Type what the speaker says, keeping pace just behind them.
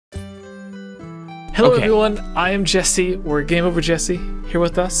Hello everyone, I am Jesse, or GameOverJesse. Here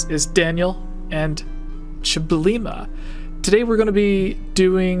with us is Daniel and Chiblima. Today we're going to be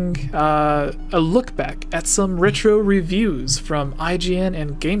doing a look back at some retro reviews from IGN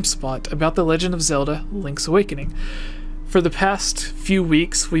and GameSpot about The Legend of Zelda Link's Awakening. For the past few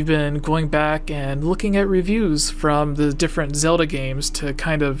weeks we've been going back and looking at reviews from the different Zelda games to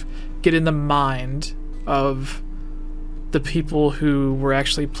kind of get in the mind of the people who were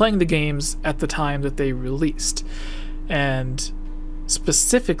actually playing the games at the time that they released. And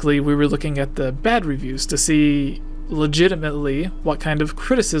specifically, we were looking at the bad reviews to see legitimately what kind of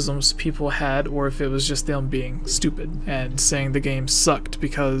criticisms people had, or if it was just them being stupid and saying the game sucked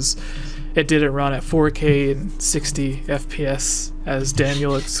because it didn't run at 4K and 60 FPS, as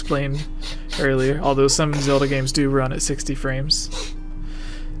Daniel explained earlier, although some Zelda games do run at 60 frames.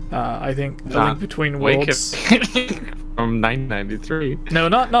 I think A Link Between Worlds from 1993. No,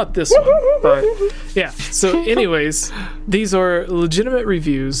 not this one. But yeah. So, anyways, these are legitimate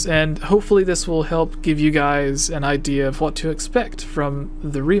reviews, and hopefully this will help give you guys an idea of what to expect from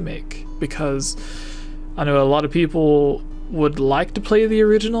the remake. Because I know a lot of people would like to play the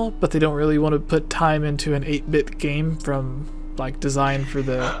original, but they don't really want to put time into an 8-bit game from like designed for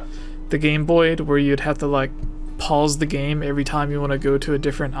the Game Boy, where you'd have to like pause the game every time you want to go to a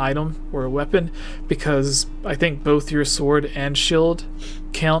different item or a weapon, because I think both your sword and shield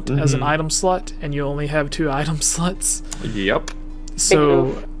count as an item slot, and you only have 2 item slots. Yep.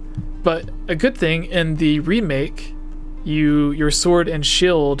 So, but a good thing in the remake, your sword and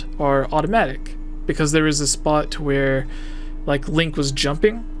shield are automatic, because there was a spot where like Link was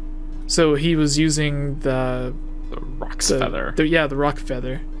jumping, so he was using the Rock's feather. The rock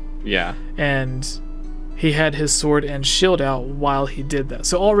feather. Yeah. And he had his sword and shield out while he did that.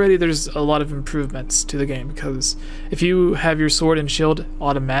 So already there's a lot of improvements to the game, because if you have your sword and shield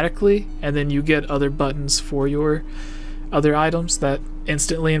automatically and then you get other buttons for your other items, that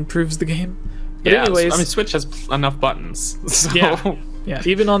instantly improves the game. But yeah, anyways, I mean Switch has enough buttons. So. Yeah.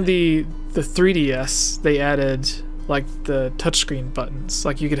 Even on the 3DS, they added like the touchscreen buttons.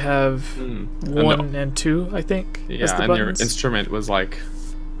 Like you could have 1 and 2, I think. Yeah, as the and buttons. your instrument was like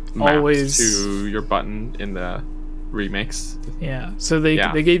mapped always to your button in the remakes. Yeah, so they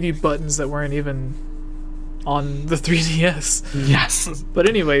gave you buttons that weren't even on the 3DS. Yes. But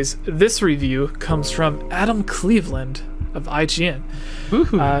anyways, this review comes from Adam Cleveland of IGN.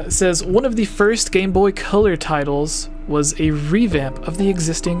 It says, one of the first Game Boy Color titles was a revamp of the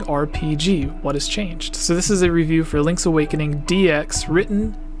existing RPG. What has changed? So this is a review for Link's Awakening DX,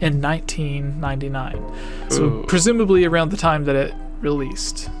 written in 1999. So presumably around the time that it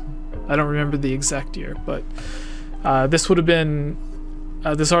released. I don't remember the exact year, but this would have been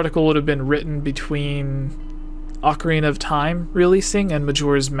this article would have been written between Ocarina of Time releasing and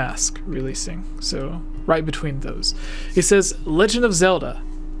Majora's Mask releasing, so right between those. He says, Legend of Zelda.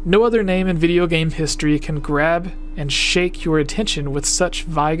 No other name in video game history can grab and shake your attention with such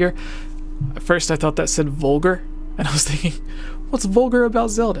vigor. At first I thought that said vulgar, and I was thinking, what's vulgar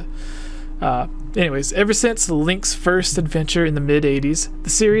about Zelda? Anyways, ever since Link's first adventure in the mid-80s, the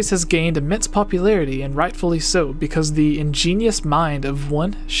series has gained immense popularity, and rightfully so, because the ingenious mind of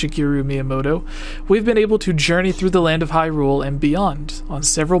one Shigeru Miyamoto, we've been able to journey through the land of Hyrule and beyond on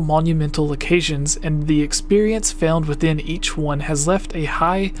several monumental occasions, and the experience found within each one has left a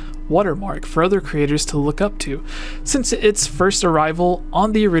high watermark for other creators to look up to. Since its first arrival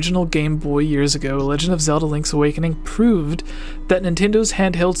on the original Game Boy years ago, Legend of Zelda Link's Awakening proved that Nintendo's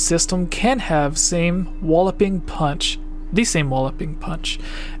handheld system can have the same walloping punch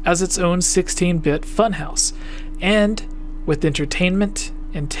as its own 16-bit funhouse, and with entertainment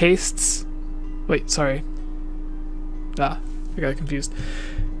and tastes. I got confused.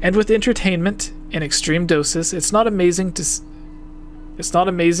 And with entertainment in extreme doses, it's not amazing to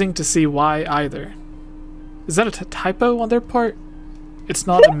see why either. Is that a typo on their part? It's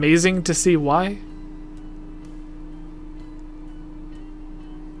not amazing to see why?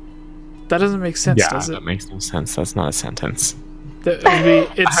 That doesn't make sense, does it? Yeah, that makes no sense. That's not a sentence.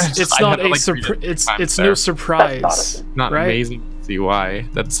 It's no surprise. Not right? amazing to see why.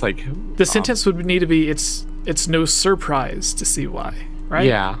 That's like the sentence would need to be it's no surprise to see why, right?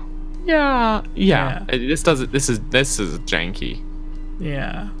 Yeah. This is janky.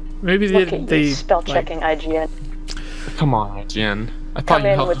 Yeah. Maybe they spell checking IGN. Come on, IGN. I thought you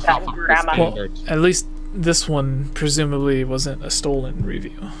held with that grammar. Well, at least this one presumably wasn't a stolen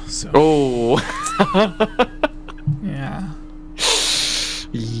review. So. Yeah.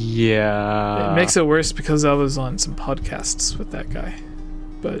 Yeah. It makes it worse because I was on some podcasts with that guy,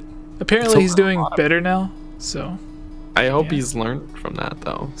 but apparently he's doing better now. So I hope he's learned from that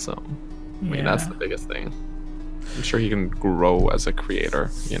though. So I mean, that's the biggest thing. I'm sure he can grow as a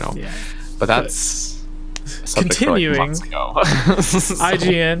creator, you know. Yeah. But that's continuing. For like months ago.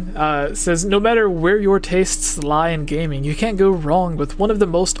 IGN says, no matter where your tastes lie in gaming, you can't go wrong with one of the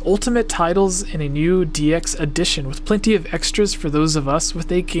most ultimate titles in a new DX edition, with plenty of extras for those of us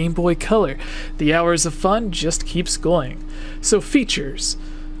with a Game Boy Color. The hours of fun just keeps going. So features: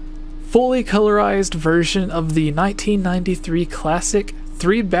 fully colorized version of the 1993 classic,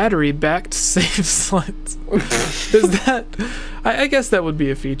 3 battery-backed save slots. Is that... I guess that would be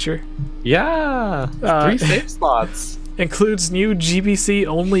a feature. Yeah, 3 save slots. Includes new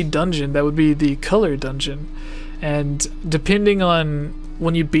GBC-only dungeon. That would be the color dungeon. And depending on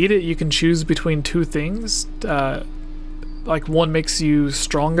when you beat it, you can choose between 2 things. Like, one makes you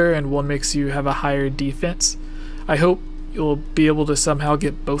stronger and one makes you have a higher defense. I hope you'll be able to somehow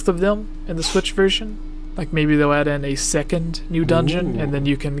get both of them in the Switch version. Like, maybe they'll add in a second new dungeon, and then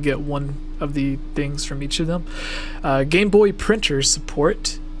you can get one of the things from each of them. Game Boy printer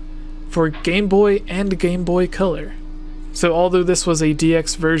support for Game Boy and Game Boy Color. So although this was a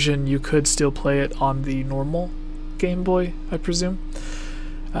DX version, you could still play it on the normal Game Boy, I presume.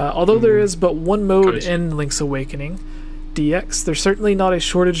 Although there is but one mode in Link's Awakening DX, there's certainly not a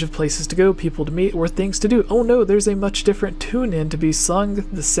shortage of places to go, people to meet, or things to do. Oh no, there's a much different tune-in to be sung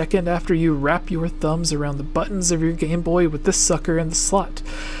the second after you wrap your thumbs around the buttons of your Game Boy with this sucker in the slot.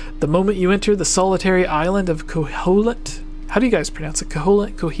 The moment you enter the solitary island of Koholint. How do you guys pronounce it?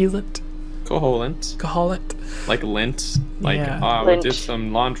 Koholint? Koholint? Koholint. Koholint. Like lint. Like, Yeah. we did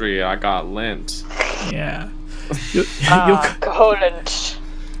some laundry, I got lint. Yeah. Koholint.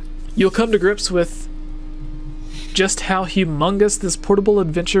 You'll come to grips with just how humongous this portable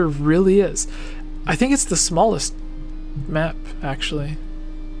adventure really is. I think it's the smallest map, actually.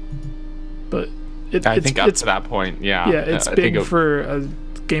 But I think up to that point, yeah. Yeah, it's big for a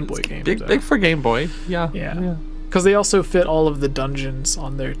Game Boy game. Big for Game Boy, yeah. Yeah. Because they also fit all of the dungeons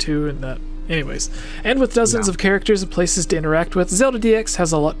on there too, and that... Anyways. And with dozens of characters and places to interact with, Zelda DX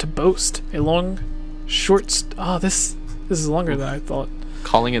has a lot to boast. A long, short... this is longer than I thought.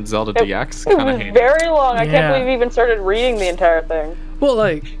 Calling it Zelda DX? It Kind of was hate very long. I Yeah. can't believe you even started reading the entire thing. Well,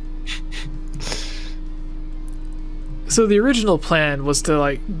 like... So the original plan was to,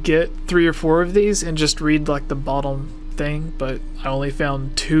 like, get 3 or 4 of these and just read, like, the bottom thing, but I only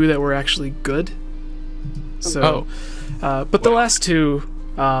found 2 that were actually good. So... but the last 2...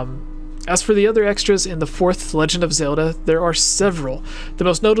 as for the other extras in the 4th Legend of Zelda, there are several. The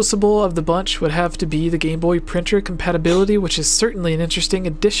most noticeable of the bunch would have to be the Game Boy printer compatibility, which is certainly an interesting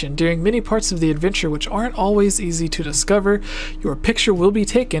addition. During many parts of the adventure, which aren't always easy to discover, your picture will be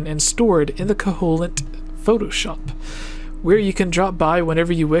taken and stored in the Koholint Photoshop, where you can drop by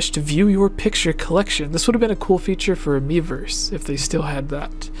whenever you wish to view your picture collection. This would have been a cool feature for Miiverse, if they still had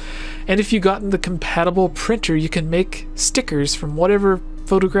that. And if you gotten the compatible printer, you can make stickers from whatever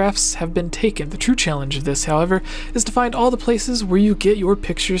photographs have been taken. The true challenge of this, however, is to find all the places where you get your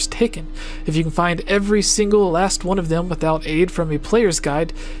pictures taken. If you can find every single last one of them without aid from a player's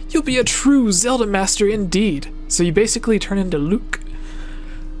guide, you'll be a true Zelda master indeed. So you basically turn into Luke.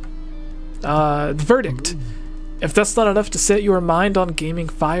 The verdict. If that's not enough to set your mind on gaming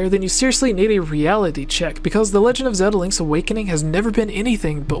fire, then you seriously need a reality check, because The Legend of Zelda Link's Awakening has never been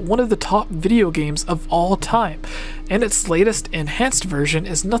anything but one of the top video games of all time, and its latest enhanced version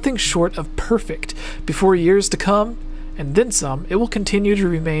is nothing short of perfect. Before years to come, and then some, it will continue to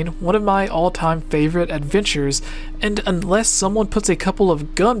remain one of my all-time favorite adventures, and unless someone puts a couple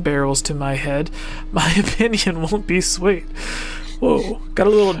of gun barrels to my head, my opinion won't be swayed. Whoa, got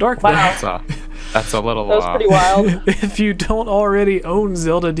a little dark there. That's a little... That was pretty wild. If you don't already own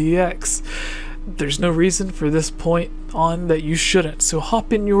Zelda DX, there's no reason for this point on that you shouldn't. So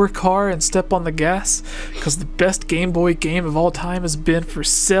hop in your car and step on the gas, because the best Game Boy game of all time has been for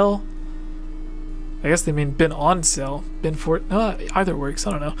sale. I guess they mean been on sale. Been for... either works,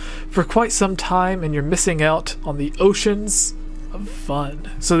 I don't know. For quite some time, and you're missing out on the oceans of fun.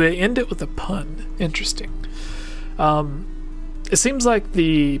 So they end it with a pun. Interesting. It seems like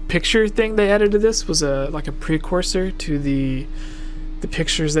the picture thing they added to this was like a precursor to the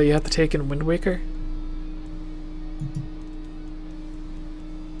pictures that you have to take in Wind Waker.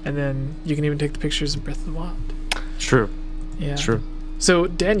 And then you can even take the pictures in Breath of the Wild. True. Yeah. True. So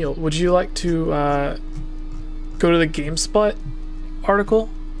Daniel, would you like to go to the GameSpot article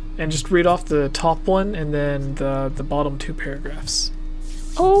and just read off the top one and then the bottom 2 paragraphs?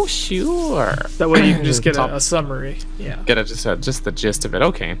 Oh, sure. That way you can just get a summary. Yeah. Get just the gist of it.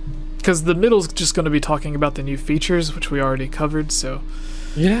 Okay. Because the middle's just going to be talking about the new features, which we already covered. So.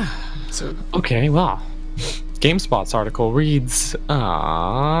 Yeah. So. Okay. Well, GameSpot's article reads,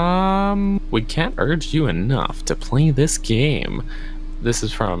 We can't urge you enough to play this game. This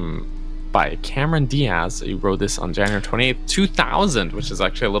is by Cameron Diaz. He wrote this on January 28th, 2000, which is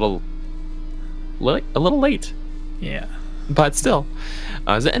actually a little late. Yeah. But still,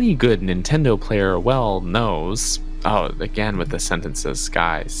 as any good Nintendo player well knows... Oh, again with the sentences,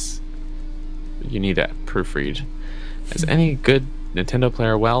 guys. You need to proofread. As any good Nintendo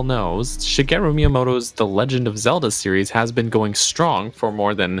player well knows, Shigeru Miyamoto's The Legend of Zelda series has been going strong for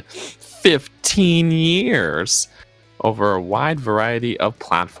more than 15 years. Over a wide variety of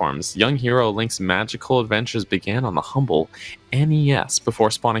platforms, young hero Link's magical adventures began on the humble NES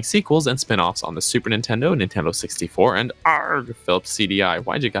before spawning sequels and spin-offs on the Super Nintendo, Nintendo 64, and Philips CDI.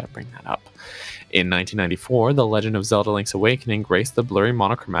 Why'd you gotta bring that up? In 1994, The Legend of Zelda Link's Awakening graced the blurry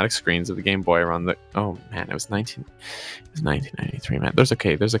monochromatic screens of the Game Boy around the... Oh man, it was 1993, man. There's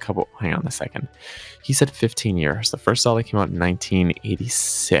a couple... Hang on a second. He said 15 years. The first Zelda came out in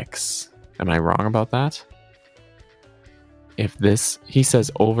 1986. Am I wrong about that? He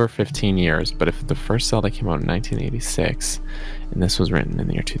says over 15 years, but if the first Zelda came out in 1986 and this was written in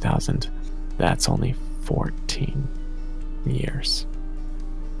the year 2000, that's only 14 years.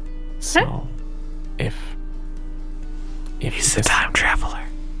 So if he's a time traveler.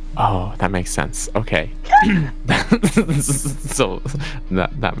 Oh, that makes sense. Okay. So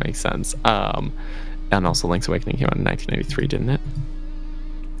that makes sense. And also Link's Awakening came out in 1993, didn't it?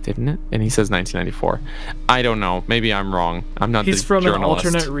 And he says 1994. I don't know. Maybe I'm wrong. I'm not. He's from journalist.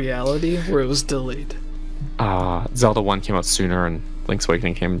 An alternate reality where it was delayed. Zelda 1 came out sooner and Link's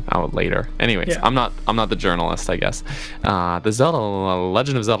Awakening came out later. Anyways, yeah. I'm not the journalist, I guess. The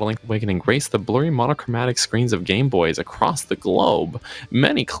Legend of Zelda Link's Awakening graced the blurry monochromatic screens of Game Boys across the globe.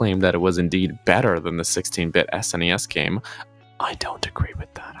 Many claim that it was indeed better than the 16-bit SNES game. I don't agree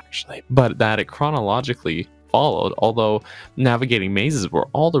with that, actually. But that it chronologically followed, although navigating mazes where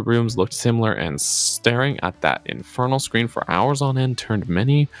all the rooms looked similar and staring at that infernal screen for hours on end turned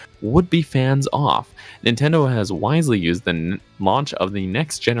many would-be fans off. Nintendo has wisely used the launch of the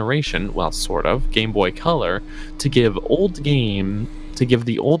next generation, well, sort of, Game Boy Color to give the old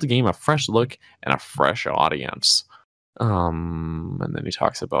game a fresh look and a fresh audience. And then he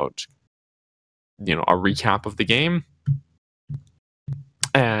talks about, a recap of the game.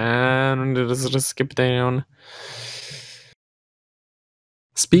 And just skip down.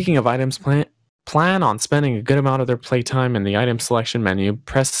 Speaking of items, plan on spending a good amount of their playtime in the item selection menu.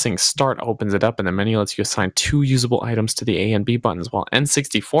 Pressing start opens it up, and the menu lets you assign 2 usable items to the A and B buttons, while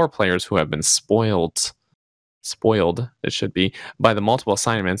N64 players who have been spoiled, it should be, by the multiple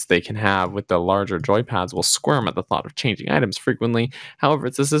assignments they can have with the larger joypads will squirm at the thought of changing items frequently. However,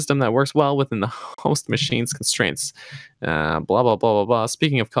 it's a system that works well within the host machine's constraints. Blah, blah, blah, blah, blah.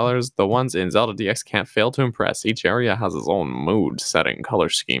 Speaking of colors, the ones in Zelda DX can't fail to impress. Each area has its own mood-setting color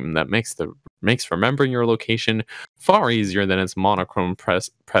scheme that makes remembering your location far easier than its monochrome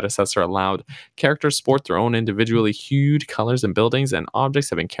predecessor allowed. Characters sport their own individually hued colors, and buildings and objects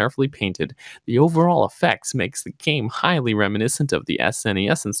have been carefully painted. The overall effects makes the game highly reminiscent of the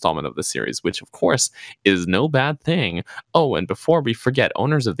SNES installment of the series, which of course is no bad thing. Oh, and before we forget,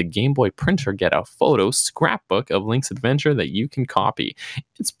 owners of the Game Boy printer get a photo scrapbook of Link's adventure that you can copy.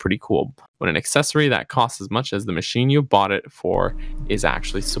 It's pretty cool when an accessory that costs as much as the machine you bought it for is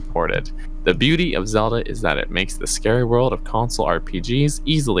actually supported. The beauty of Zelda is that it makes the scary world of console RPGs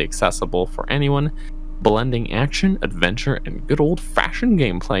easily accessible for anyone, blending action, adventure, and good old-fashioned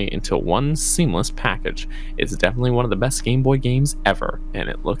gameplay into one seamless package. It's definitely one of the best Game Boy games ever, and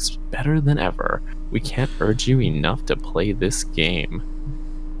it looks better than ever. We can't urge you enough to play this game.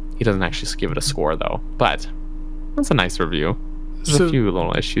 He doesn't actually give it a score, though, but that's a nice review. There's a few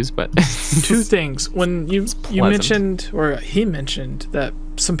little issues, but 2 things. When you mentioned, or he mentioned, that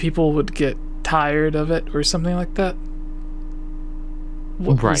some people would get tired of it or something like that.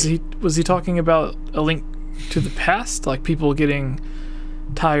 Right. Was he talking about A Link to the Past, like people getting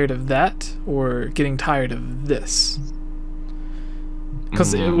tired of that, or getting tired of this?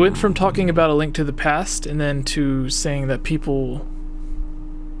 Because it went from talking about A Link to the Past and then to saying that people.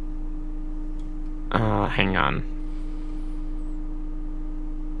 Hang on.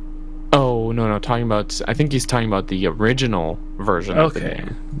 Oh, no, I think he's talking about the original version of the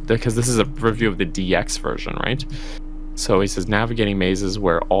game. Because this is a review of the DX version, right? So he says, navigating mazes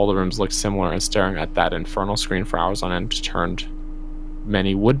where all the rooms look similar and staring at that infernal screen for hours on end turned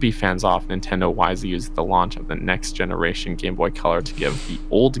many would-be fans off. Nintendo wisely used the launch of the next generation Game Boy Color to give the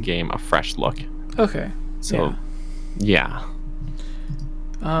old game a fresh look. Okay. So, yeah.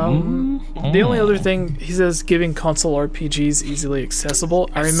 The only other thing he says, giving console RPGs easily accessible.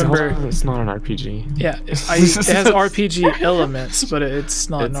 I remember it's not an RPG. Yeah, it has RPG elements, but it's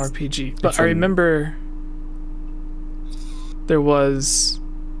not an RPG. But I remember there was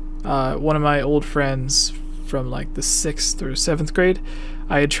one of my old friends from like the 6th or 7th grade.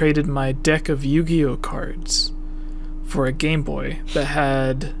 I had traded my deck of Yu-Gi-Oh cards for a Game Boy that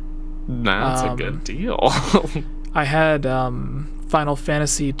had. That's a good deal. I had Final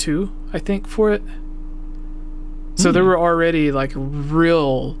Fantasy 2, I think, for it. So there were already like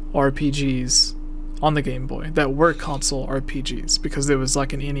real RPGs on the Game Boy that were console RPGs because it was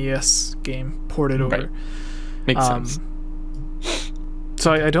like an NES game ported over. Right. Makes sense.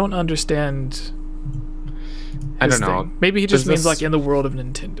 So I don't understand. I don't know. Maybe he just means like in the world of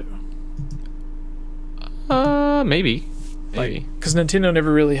Nintendo. Maybe. Because Nintendo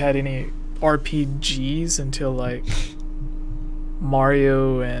never really had any RPGs until like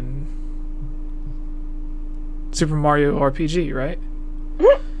Mario and Super Mario RPG, right?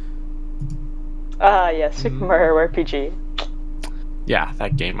 Yeah, Super Mario RPG. Yeah,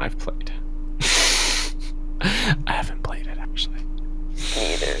 that game I've played. I haven't played it, actually.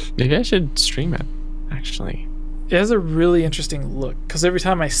 Me either. Maybe I should stream it, actually. It has a really interesting look, because every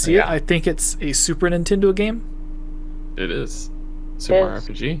time I see it, I think it's a Super Nintendo game. It is. Super Mario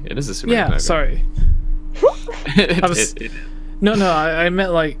RPG? It is a Super Nintendo game. Sorry. No, I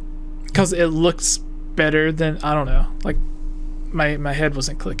meant like, because it looks better than, I don't know, like my head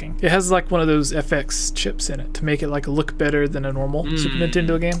wasn't clicking. It has like one of those FX chips in it to make it like look better than a normal Super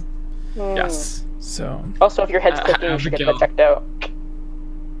Nintendo game. Yes. So. Also, if your head's clicking, you should get that checked out.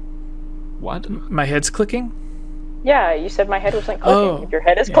 What? My head's clicking? Yeah, you said my head wasn't clicking. If your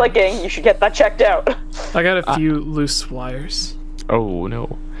head is clicking, you should get that checked out. I got a few loose wires. Oh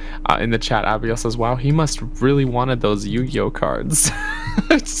no. In the chat, Abigail says, wow, he must really wanted those Yu-Gi-Oh cards.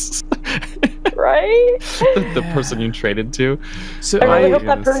 Right? The person you traded to. So I really hope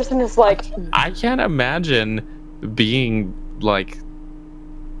that person is like... I can't imagine being like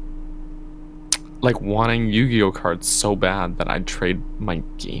wanting Yu-Gi-Oh cards so bad that I'd trade my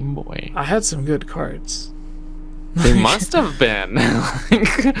Game Boy. I had some good cards. They must have been.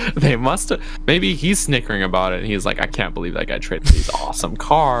 They must have. Maybe he's snickering about it. And he's like, I can't believe that guy traded these awesome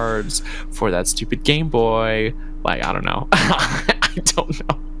cards for that stupid Game Boy. Like, I don't know. I don't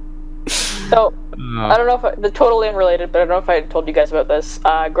know. So, I don't know if they're totally unrelated, but I don't know if I told you guys about this.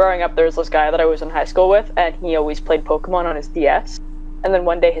 Growing up, there was this guy that I was in high school with, and he always played Pokemon on his DS. And then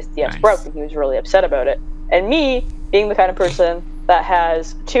one day his DS broke, and he was really upset about it. And me, being the kind of person that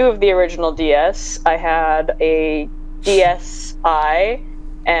has 2 of the original DS, I had a DSi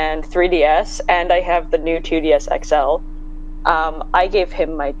and 3DS, and I have the new 2DS XL. I gave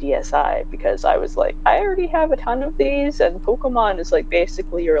him my DSi because I was like, I already have a ton of these, and Pokemon is like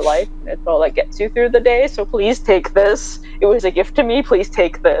basically your life, and it's all that gets you through the day, so please take this. It was a gift to me, please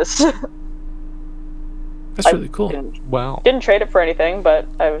take this. That's really cool. Didn't trade it for anything, but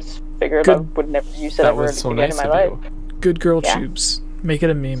I figured I would never use it ever again in my life. Good girl tubes. Make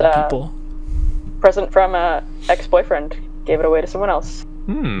it a meme, people. Present from a ex-boyfriend. Gave it away to someone else.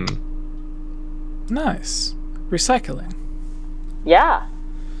 Nice. Recycling. Yeah.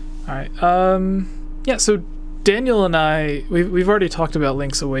 Alright. Yeah, so Daniel and I, we've already talked about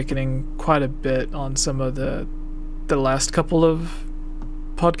Link's Awakening quite a bit on some of the last couple of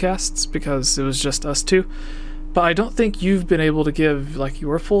podcasts because it was just us two. But I don't think you've been able to give like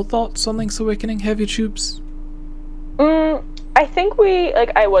your full thoughts on Link's Awakening, have you, Tubes? I think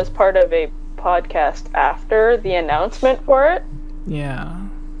I was part of a podcast after the announcement for it. Yeah.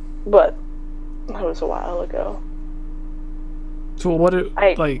 But that was a while ago. So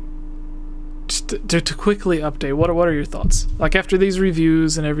just to quickly update, what are your thoughts? Like after these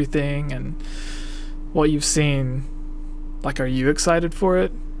reviews and everything and what you've seen, like are you excited for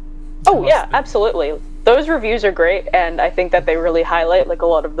it? Oh yeah, absolutely. Those reviews are great, and I think that they really highlight like a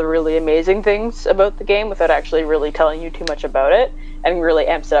lot of the really amazing things about the game without actually really telling you too much about it, and really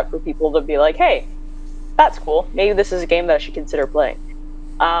amps it up for people to be like, hey, that's cool. Maybe this is a game that I should consider playing.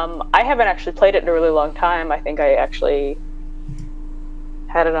 I haven't actually played it in a really long time. I think I actually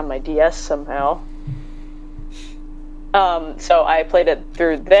had it on my DS somehow. So I played it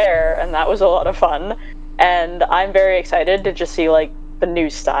through there, and that was a lot of fun. And I'm very excited to just see like the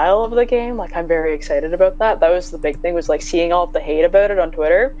new style of the game. Like I'm very excited about that. That was the big thing, was like seeing all of the hate about it on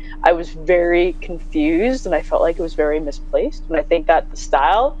Twitter. I was very confused and I felt like it was very misplaced, and I think that the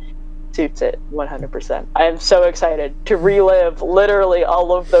style suits it 100%. I am so excited to relive literally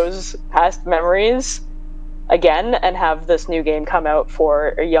all of those past memories again and have this new game come out for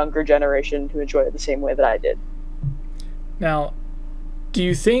a younger generation to enjoy it the same way that I did. Now, do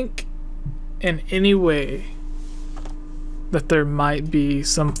you think in any way that there might be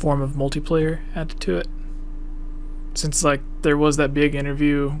some form of multiplayer added to it? Since like there was that big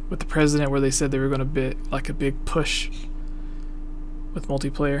interview with the president where they said they were going to be like a big push with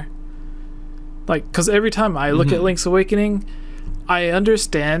multiplayer. Like, because every time I look at Link's Awakening, I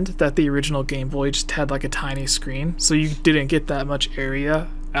understand that the original Game Boy just had like a tiny screen, so you didn't get that much area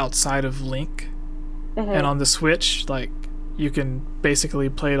outside of Link. And on the Switch, like, you can basically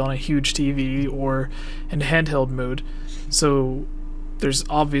play it on a huge TV or in handheld mode. So there's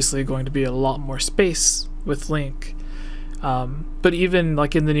obviously going to be a lot more space with Link. But even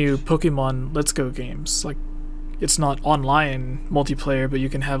like in the new Pokemon Let's Go games, like, it's not online multiplayer, but you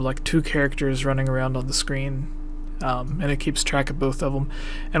can have like 2 characters running around on the screen, and it keeps track of both of them.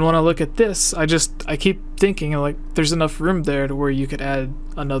 And when I look at this, I keep thinking like there's enough room there to where you could add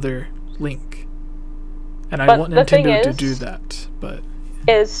another Link. And I want Nintendo to do that, but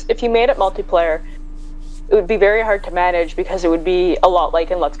if you made it multiplayer, it would be very hard to manage because it would be a lot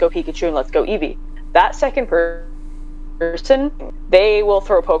like in Let's Go Pikachu and Let's Go Eevee. That second person, they will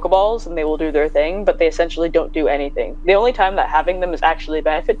throw Pokeballs and they will do their thing, but they essentially don't do anything. The only time that having them is actually a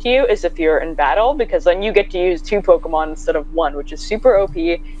benefit to you is if you're in battle, because then you get to use 2 Pokemon instead of 1, which is super OP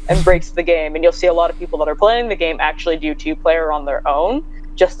and breaks the game. And you'll see a lot of people that are playing the game actually do 2-player on their own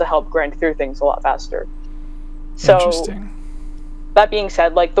just to help grind through things a lot faster. So, that being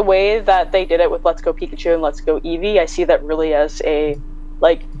said, like, the way that they did it with Let's Go Pikachu and Let's Go Eevee, I see that really as a,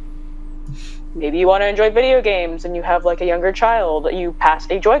 like, maybe you want to enjoy video games and you have, like, a younger child, you pass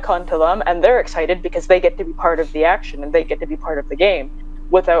a Joy-Con to them and they're excited because they get to be part of the action and they get to be part of the game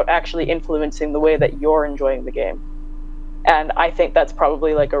without actually influencing the way that you're enjoying the game. And I think that's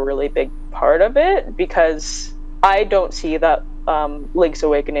probably, like, a really big part of it, because I don't see that Link's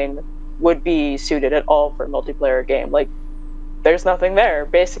Awakening would be suited at all for a multiplayer game. Like, there's nothing there.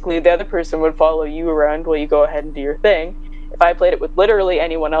 Basically, the other person would follow you around while you go ahead and do your thing. If I played it with literally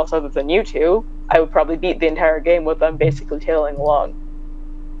anyone else other than you two, I would probably beat the entire game with them basically tailing along.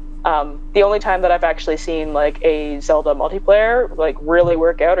 The only time that I've actually seen like a Zelda multiplayer like really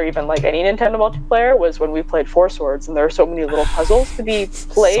work out, or even like any Nintendo multiplayer, was when we played Four Swords, and there are so many little puzzles to be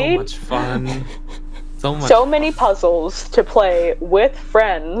played. So much fun. So many puzzles to play with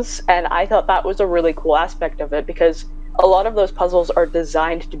friends, and I thought that was a really cool aspect of it, because a lot of those puzzles are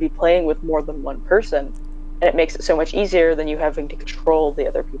designed to be playing with more than one person, and it makes it so much easier than you having to control the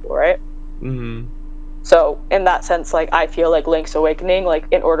other people, right? So in that sense, like, I feel like Link's Awakening, like,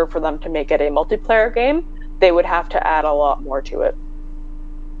 in order for them to make it a multiplayer game, they would have to add a lot more to it.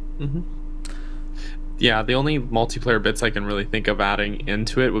 Yeah, the only multiplayer bits I can really think of adding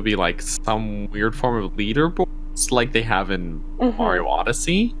into it would be like some weird form of leaderboards like they have in Mario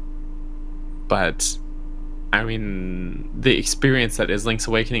Odyssey. But I mean, the experience that is Link's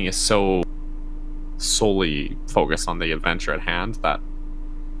Awakening is so solely focused on the adventure at hand that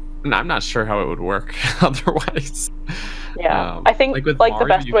I'm not sure how it would work otherwise. Yeah, I think like Mario, the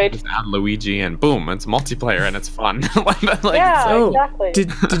best way to just add Luigi and boom, it's multiplayer and it's fun. Like, yeah, exactly.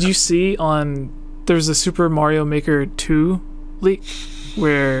 Did you see on there's a Super Mario Maker 2 leak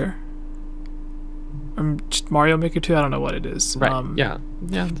where Mario Maker 2, I don't know what it is. Right. Yeah.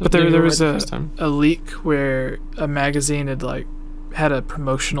 But there was a leak where a magazine had a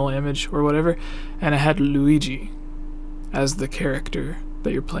promotional image or whatever, and it had Luigi as the character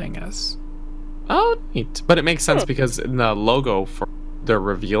that you're playing as. Oh, neat. But it makes sense because in the logo for the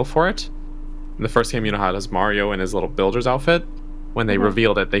reveal for it, in the first game, you know how it has Mario in his little builder's outfit? When they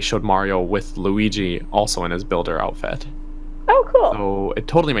revealed it, they showed Mario with Luigi also in his builder outfit. Oh, cool. So it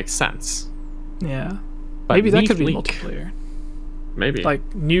totally makes sense. Yeah. But maybe that could be multiplayer. Maybe.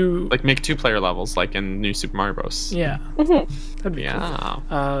 Like make 2-player levels like in New Super Mario Bros. Yeah. That'd be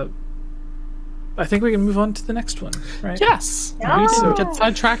cool. I think we can move on to the next one, right? Yes. We didn't get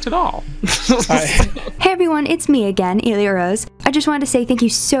sidetracked at all. Hey everyone, it's me again, Elia Rose. I just wanted to say thank you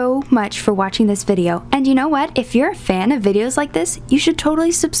so much for watching this video. And you know what? If you're a fan of videos like this, you should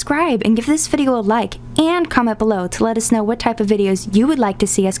totally subscribe and give this video a like, and comment below to let us know what type of videos you would like to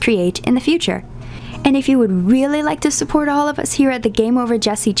see us create in the future. And if you would really like to support all of us here at the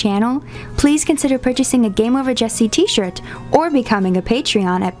GameOverJesse channel, please consider purchasing a GameOverJesse t-shirt or becoming a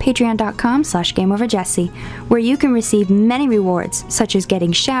Patreon at patreon.com/GameOverJesse, where you can receive many rewards, such as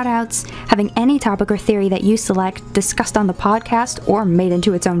getting shoutouts, having any topic or theory that you select discussed on the podcast or made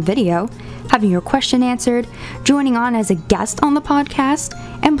into its own video, having your question answered, joining on as a guest on the podcast,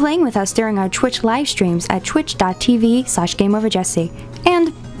 and playing with us during our Twitch live streams at twitch.tv/GameOverJesse,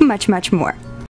 and much, much more.